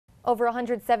Over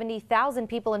 170,000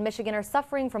 people in Michigan are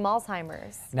suffering from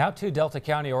Alzheimer's. Now 2 Delta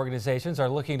County organizations are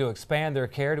looking to expand their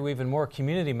care to even more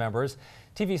community members.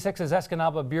 TV6's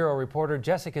Escanaba Bureau reporter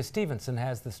Jessica Stevenson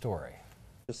has the story.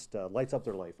 Just lights up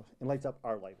their life and lights up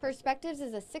our life. Perspectives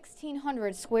is a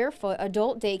 1,600 square foot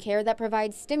adult daycare that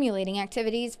provides stimulating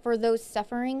activities for those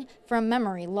suffering from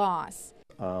memory loss.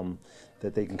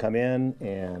 That they can come in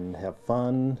and have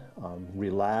fun,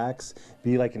 relax,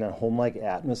 be like in a home-like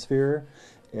atmosphere,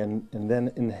 and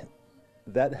then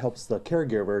that helps the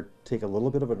caregiver take a little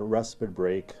bit of a respite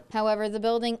break. However, the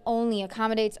building only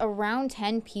accommodates around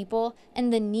 10 people,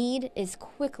 and the need is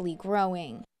quickly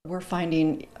growing. We're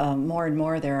finding more and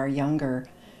more there are younger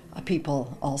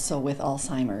people also with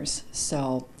Alzheimer's,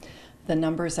 so the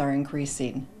numbers are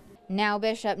increasing. Now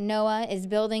Bishop Noah is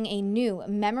building a new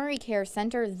memory care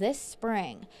center this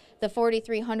spring. The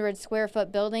 4,300 square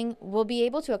foot building will be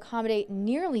able to accommodate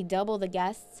nearly double the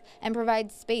guests and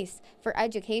provide space for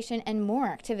education and more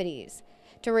activities.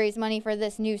 To raise money for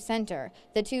this new center,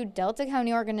 the 2 Delta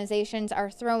County organizations are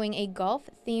throwing a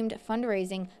golf-themed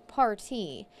fundraising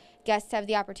party. Guests have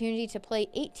the opportunity to play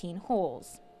 18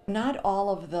 holes. Not all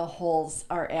of the holes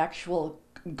are actual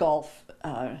golf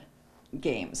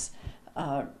games.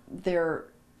 They're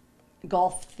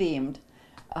golf themed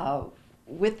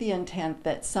with the intent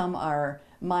that some are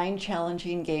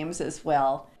mind-challenging games as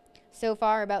well. So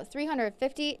far, about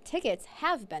 350 tickets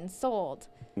have been sold.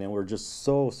 And we're just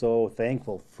so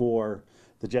thankful for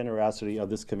the generosity of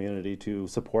this community to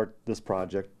support this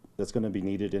project that's going to be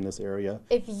needed in this area.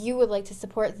 If you would like to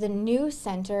support the new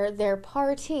center, their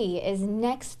party is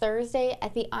next Thursday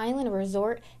at the Island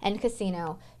Resort and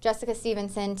Casino. Jessica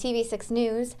Stevenson, TV6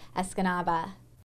 News, Escanaba.